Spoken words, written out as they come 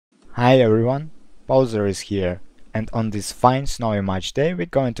Hi everyone, Pawzzer is here, and on this fine snowy March day we're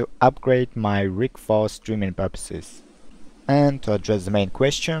going to upgrade my rig for streaming purposes. And to address the main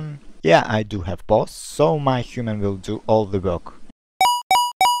question, yeah, I do have boss, so my human will do all the work.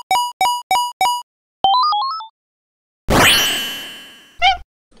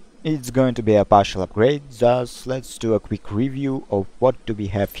 It's going to be a partial upgrade, thus let's do a quick review of what do we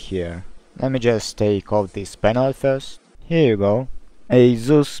have here. Let me just take off this panel at first. Here you go.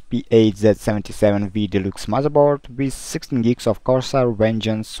 ASUS P8Z77V Deluxe motherboard with 16 GB of Corsair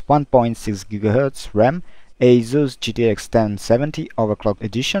Vengeance 1.6 GHz RAM, ASUS GTX 1070 overclocked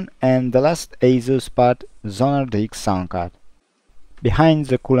edition, and the last ASUS part Xonar DX sound card. Behind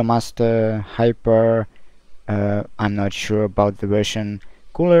the Cooler Master Hyper, I'm not sure about the version,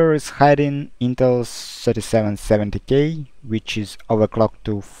 cooler is hiding Intel's 3770K, which is overclocked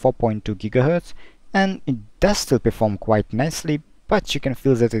to 4.2 GHz, and it does still perform quite nicely, but you can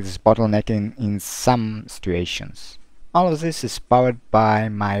feel that it is bottlenecking in some situations. All of this is powered by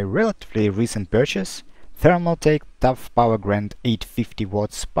my relatively recent purchase, Thermaltake Toughpower Grand 850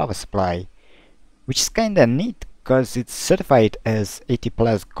 watts power supply, which is kinda neat because it's certified as 80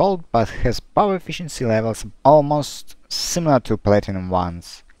 plus gold but has power efficiency levels almost similar to platinum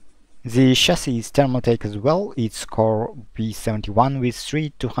ones. The chassis is Thermaltake as well, it's Core B71 with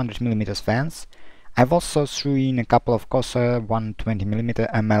 3 200mm fans. I've also threw in a couple of Corsair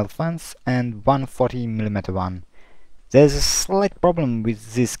 120mm ML fans and 140mm one. There's a slight problem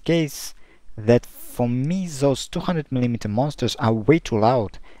with this case that for me those 200mm monsters are way too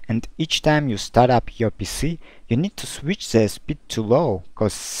loud, and each time you start up your PC you need to switch their speed to low,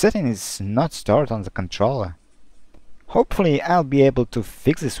 cause setting is not stored on the controller. Hopefully I'll be able to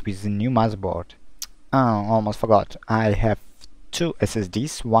fix this with the new motherboard. Oh, almost forgot, I have two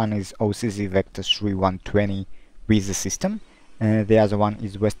SSDs, one is OCZ Vector 3120 with the system, the other one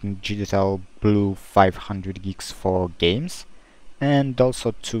is Western Digital Blue 500 gigs for games, and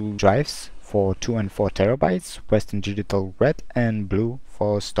also two drives for 2 and 4 terabytes, Western Digital Red and Blue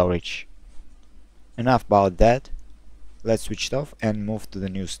for storage. Enough about that, let's switch it off and move to the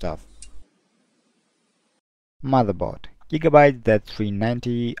new stuff. Motherboard, GIGABYTE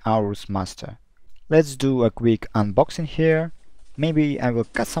Z390 AORUS Master. Let's do a quick unboxing here. Maybe I will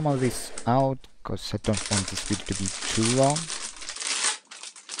cut some of this out, cause I don't want this video to be too long.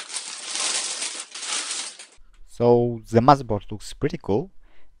 So the motherboard looks pretty cool.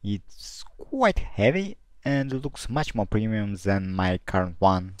 It's quite heavy and looks much more premium than my current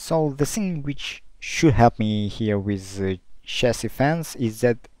one. So the thing which should help me here with the chassis fans is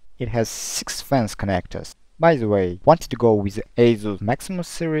that it has 6 fans connectors. By the way, wanted to go with the ASUS Maximus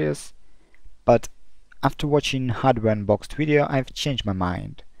series, but after watching hardware unboxed video I've changed my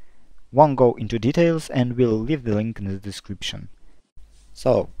mind. Won't go into details and will leave the link in the description.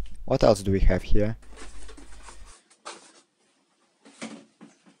 So, what else do we have here?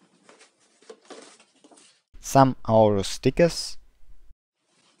 Some AORUS stickers,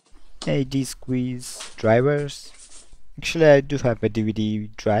 a disc with drivers. Actually I do have a DVD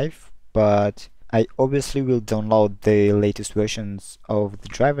drive, but I obviously will download the latest versions of the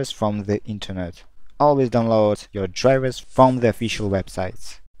drivers from the internet. Always download your drivers from the official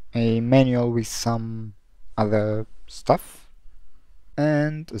websites. A manual with some other stuff,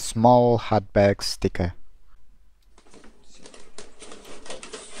 and a small hardback sticker.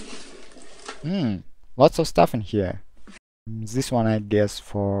 Lots of stuff in here. This one I guess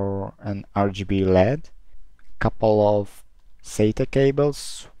for an RGB LED. Couple of SATA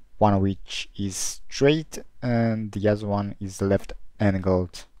cables, one of which is straight and the other one is left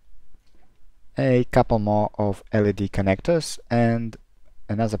angled. A couple more of LED connectors and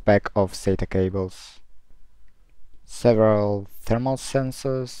another pack of SATA cables. Several thermal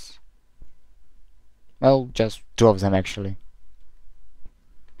sensors. Well, just 2 of them actually.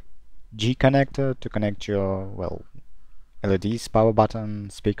 G connector to connect your, well, LEDs, power button,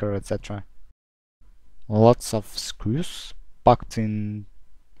 speaker, etc. Lots of screws packed in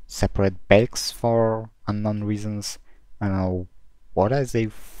separate bags for unknown reasons. I don't know what are they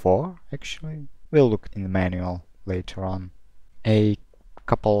for actually. We'll look in the manual later on. A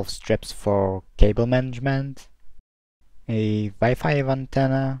couple of straps for cable management. A Wi-Fi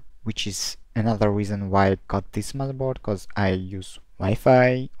antenna, which is another reason why I got this motherboard, because I use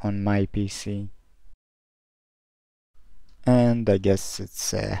Wi-Fi on my PC. And I guess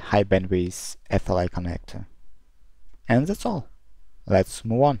it's a high bandwidth FLI connector. And that's all. Let's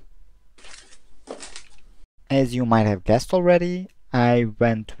move on. As you might have guessed already, I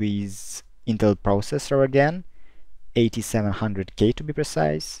went with Intel processor again, 8700K to be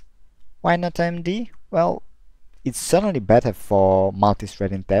precise. Why not AMD? Well, it's certainly better for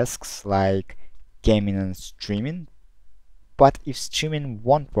multi-threading tasks like gaming and streaming, but if streaming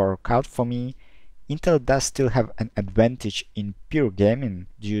won't work out for me, Intel does still have an advantage in pure gaming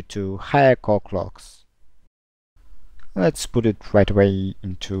due to higher core clocks. Let's put it right away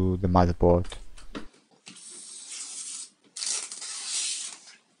into the motherboard.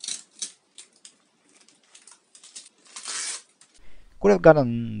 Could have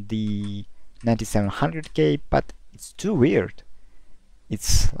gotten the 9700K, but it's too weird.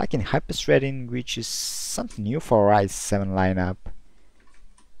 It's like in hyperthreading, which is something new for i7 lineup.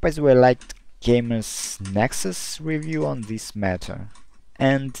 By the way, I liked Gamer's Nexus review on this matter,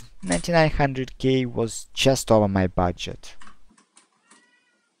 and 9900K was just over my budget.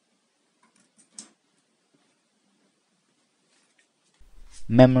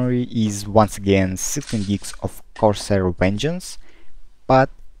 Memory is once again 16 gigs of Corsair Vengeance, but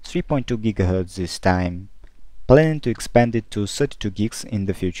 3.2 GHz this time, planning to expand it to 32 gigs in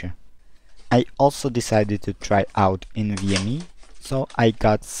the future. I also decided to try out NVMe, so I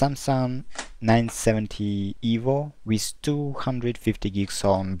got Samsung 970 EVO with 250 gigs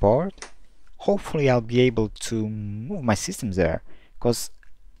on board. Hopefully I'll be able to move my system there, cause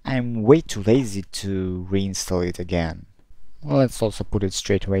I'm way too lazy to reinstall it again. Let's also put it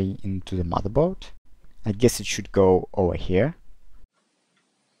straight away into the motherboard. I guess it should go over here.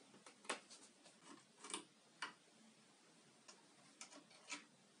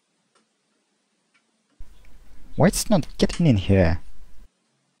 Why it's not getting in here?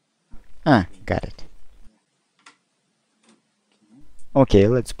 Ah, got it. Okay,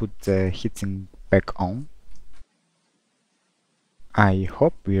 let's put the heatsink back on. I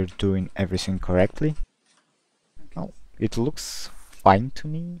hope we're doing everything correctly. Oh, it looks fine to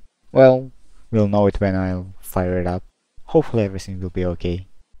me. Well, we'll know it when I'll fire it up. Hopefully everything will be okay.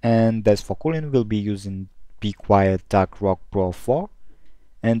 And as for cooling, we'll be using Be Quiet Dark Rock Pro 4,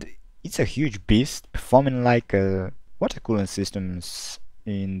 and it's a huge beast, performing like a water cooling systems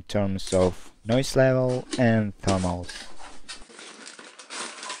in terms of noise level and thermals.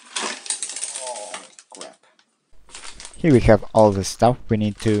 Oh, crap. Here we have all the stuff we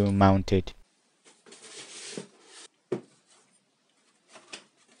need to mount it.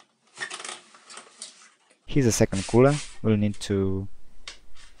 Here's a second cooler, we'll need to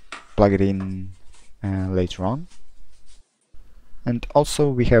plug it in later on. And also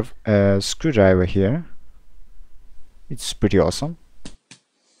we have a screwdriver here. It's pretty awesome.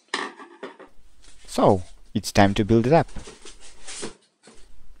 So, it's time to build it up.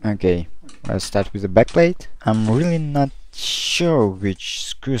 Okay, let's start with the backplate. I'm really not sure which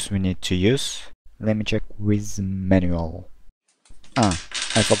screws we need to use. Let me check with the manual. Ah,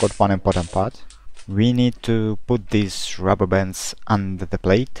 I forgot one important part. We need to put these rubber bands under the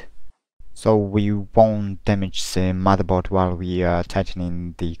plate, so we won't damage the motherboard while we are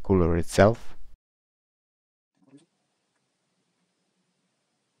tightening the cooler itself.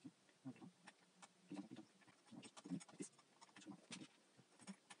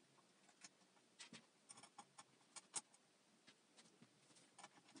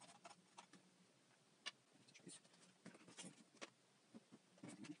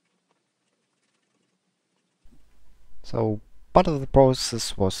 So part of the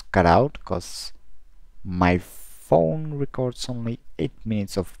process was cut out because my phone records only 8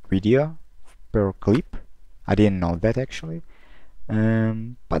 minutes of video per clip. I didn't know that actually,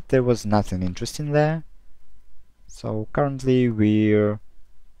 but there was nothing interesting there. So currently we're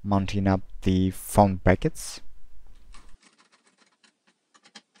mounting up the phone brackets.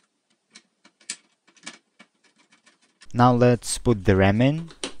 Now let's put the RAM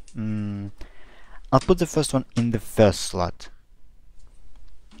in. I'll put the first one in the first slot,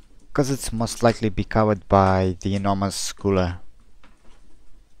 because it's most likely be covered by the enormous cooler.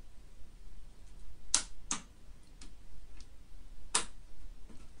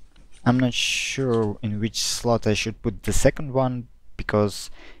 I'm not sure in which slot I should put the second one, because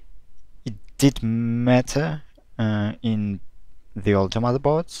it did matter in the older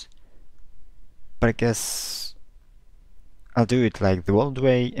motherboards, but I guess I'll do it like the old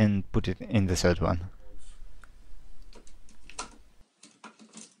way and put it in the third one.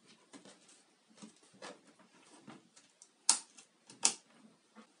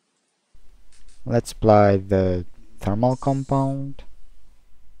 Let's apply the thermal compound,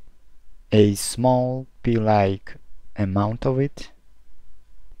 a small pea-like amount of it.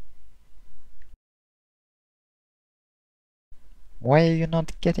 Why are you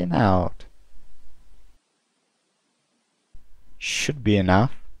not getting out? Should be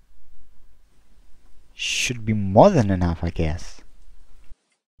enough. Should be more than enough, I guess.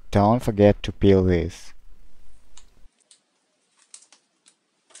 Don't forget to peel this.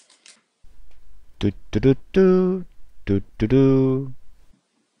 Do do do do do do do.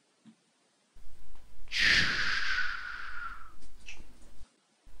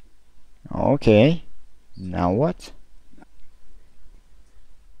 Okay, now what?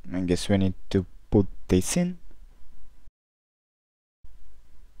 I guess we need to put this in.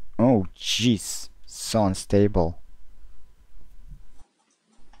 Oh jeez, so unstable.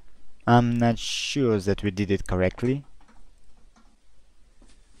 I'm not sure that we did it correctly,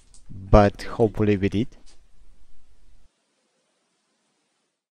 but hopefully we did.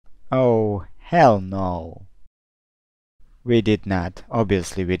 Oh, hell no. We did not.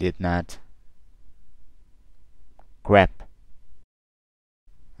 Obviously we did not. Crap.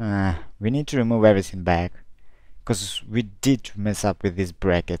 We need to remove everything back, because we did mess up with these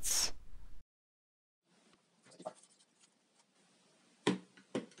brackets.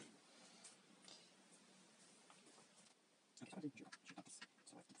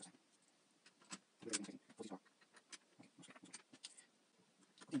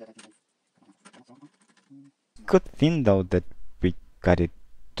 Good thing though that we got it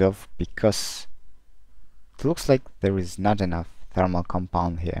off, because it looks like there is not enough thermal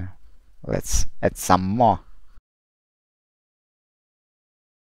compound here. Let's add some more.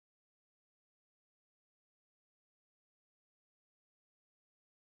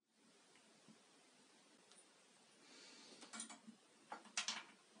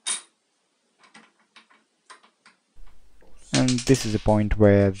 And this is the point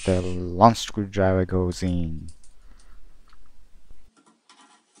where the long screwdriver goes in.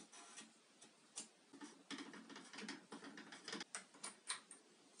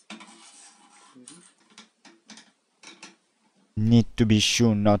 Need to be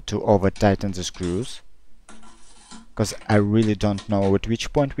sure not to over tighten the screws, because I really don't know at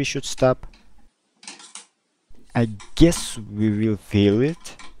which point we should stop. I guess we will feel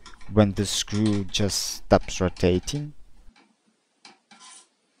it when the screw just stops rotating.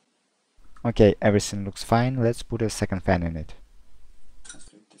 Okay, everything looks fine. Let's put a second fan in it.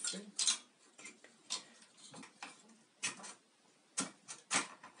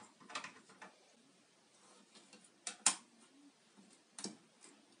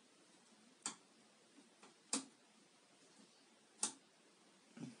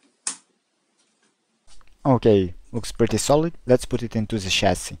 Okay, looks pretty solid. Let's put it into the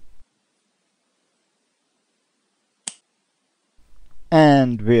chassis.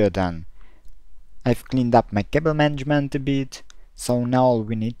 And we're done. I've cleaned up my cable management a bit, so now all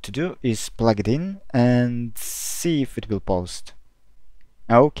we need to do is plug it in and see if it will post.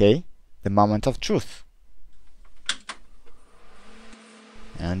 Okay, the moment of truth.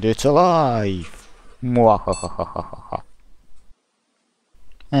 And it's alive! Mwahahahaha.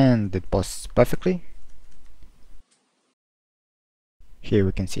 And it posts perfectly. Here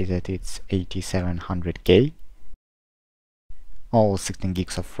we can see that it's 8700K, all 16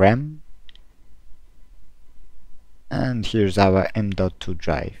 gigs of RAM, and here's our M.2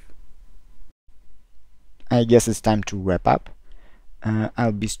 drive. I guess it's time to wrap up.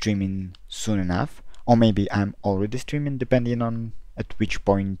 I'll be streaming soon enough, or maybe I'm already streaming, depending on at which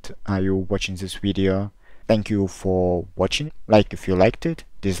point are you watching this video. Thank you for watching. Like if you liked it,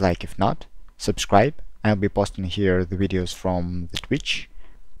 dislike if not, subscribe. I'll be posting here the videos from the Twitch.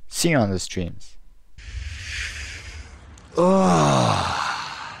 See you on the streams.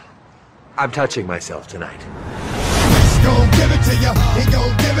 I'm touching myself tonight. X gon' give it to ya. He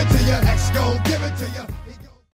gon' give it to ya. X gon' give it to ya.